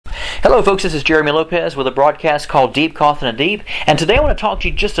Hello folks, this is Jeremy Lopez with a broadcast called Deep Cough in a Deep, and today I want to talk to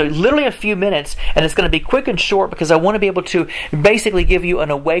you just literally a few minutes, and it's going to be quick and short because I want to be able to basically give you an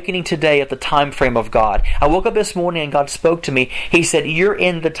awakening today of the time frame of God. I woke up this morning and God spoke to me. He said, you're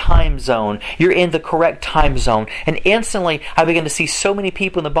in the time zone. You're in the correct time zone. And instantly I began to see so many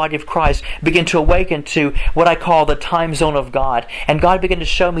people in the body of Christ begin to awaken to what I call the time zone of God. And God began to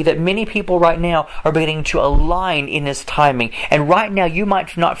show me that many people right now are beginning to align in His timing. And right now you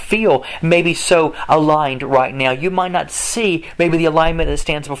might not feel maybe so aligned right now. You might not see maybe the alignment that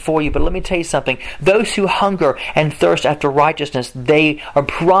stands before you, but let me tell you something. Those who hunger and thirst after righteousness, they are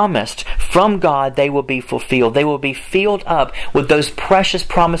promised from God they will be fulfilled. They will be filled up with those precious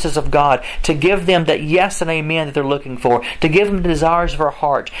promises of God to give them that yes and amen that they're looking for, to give them the desires of our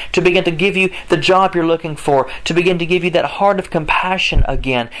heart, to begin to give you the job you're looking for, to begin to give you that heart of compassion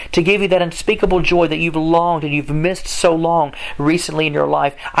again, to give you that unspeakable joy that you've longed and you've missed so long recently in your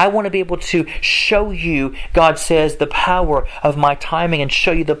life. I want to be able to show you, God says, the power of my timing and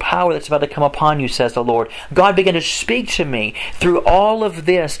show you the power that's about to come upon you, says the Lord. God began to speak to me through all of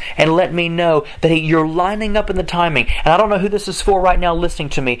this and let me know that you're lining up in the timing. And I don't know who this is for right now listening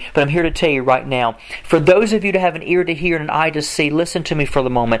to me, but I'm here to tell you right now. For those of you to have an ear to hear and an eye to see, listen to me for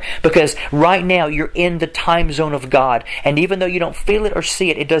the moment, because right now you're in the time zone of God. And even though you don't feel it or see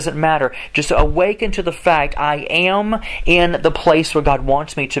it, it doesn't matter. Just awaken to the fact I am in the place where God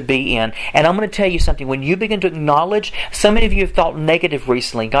wants me to be in. And I'm going to tell you something. When you begin to acknowledge, some of you have thought negative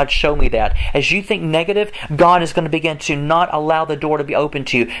recently. God showed me that. As you think negative, God is going to begin to not allow the door to be open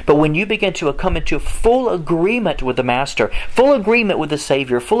to you. But when you begin to come into full agreement with the Master, full agreement with the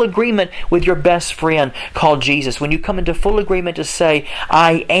Savior, full agreement with your best friend called Jesus, when you come into full agreement to say,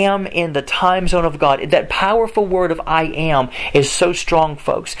 I am in the time zone of God, that powerful word of I am is so strong,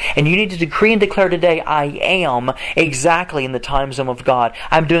 folks. And you need to decree and declare today, I am exactly in the time zone of God.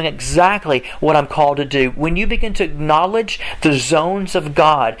 I'm doing exactly what I'm called to do. When you begin to acknowledge the zones of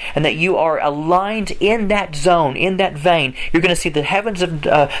God and that you are aligned in that zone, in that vein, you're going to see the heavens of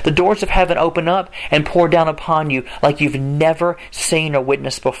the doors of heaven open up and pour down upon you like you've never seen or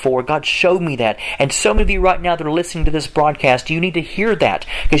witnessed before. God showed me that. And so many of you right now that are listening to this broadcast, you need to hear that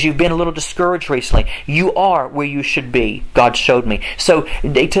because you've been a little discouraged recently. You are where you should be. God showed me. So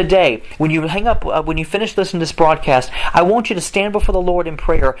today, when you hang up, when you finish listening to this broadcast, I want you to stand before the Lord in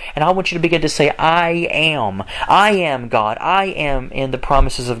prayer, and I want you to begin to say, I am God. I am in the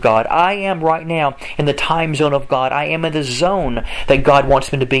promises of God. I am right now in the time zone of God. I am in the zone that God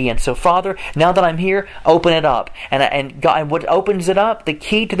wants me to be in. So Father, now that I'm here, open it up. And God, what opens it up, the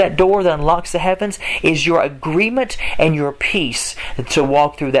key to that door that unlocks the heavens, is your agreement and your peace to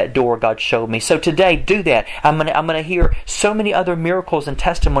walk through that door God showed me. So today, do that. I'm gonna hear so many other miracles and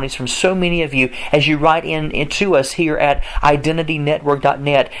testimonies from so many of you as you write into us here at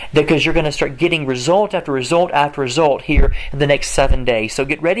IdentityNetwork.net, because you're going to start getting result after result after result here in the next 7 days. So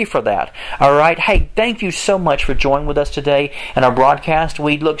get ready for that. All right. Hey, thank you so much for joining with us today in our broadcast.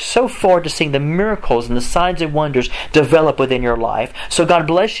 We look so forward to seeing the miracles and the signs and wonders develop within your life. So God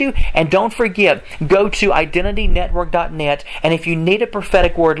bless you. And don't forget, go to IdentityNetwork.net. And if you need a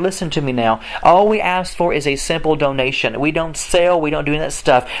prophetic word, listen to me now. All we ask for is a simple donation. We don't sell. We don't do that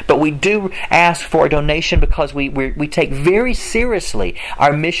stuff. But we do ask for a donation because we take very seriously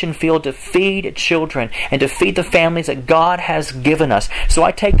our mission field to feed children and to feed the families that God has given us. So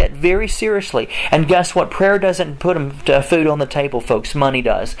I take that very seriously. And guess what? Prayer doesn't put food on the table, folks. Money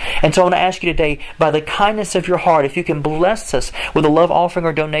does. And so I want to ask you today, by the kindness of your heart, if you can bless us with a love offering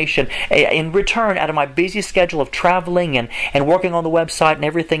or donation. In return, out of my busy schedule of traveling and working on the website and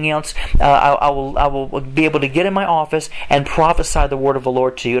everything else, I will be able to get in my office and prophesy the word of the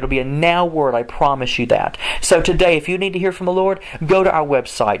Lord to you. It'll be a now word. I promise you that. So today, if you need to hear from the Lord, go to our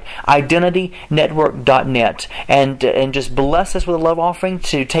website, IdentityNetwork.net, and just bless us with a love offering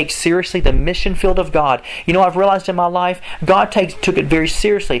to take seriously the mission field of God. You know, I've realized in my life, God took it very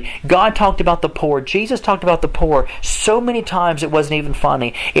seriously. God talked about the poor. Jesus talked about the poor so many times it wasn't even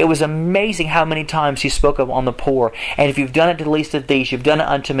funny. It was amazing how many times He spoke on the poor. And if you've done it to the least of these, you've done it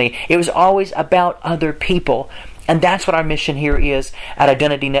unto me. It was always about other people. And that's what our mission here is at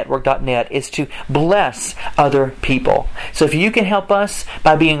IdentityNetwork.net, is to bless other people. So if you can help us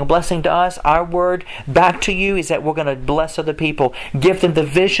by being a blessing to us, our word back to you is that we're going to bless other people. Give them the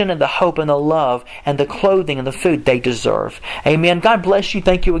vision and the hope and the love and the clothing and the food they deserve. Amen. God bless you.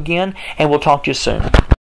 Thank you again. And we'll talk to you soon.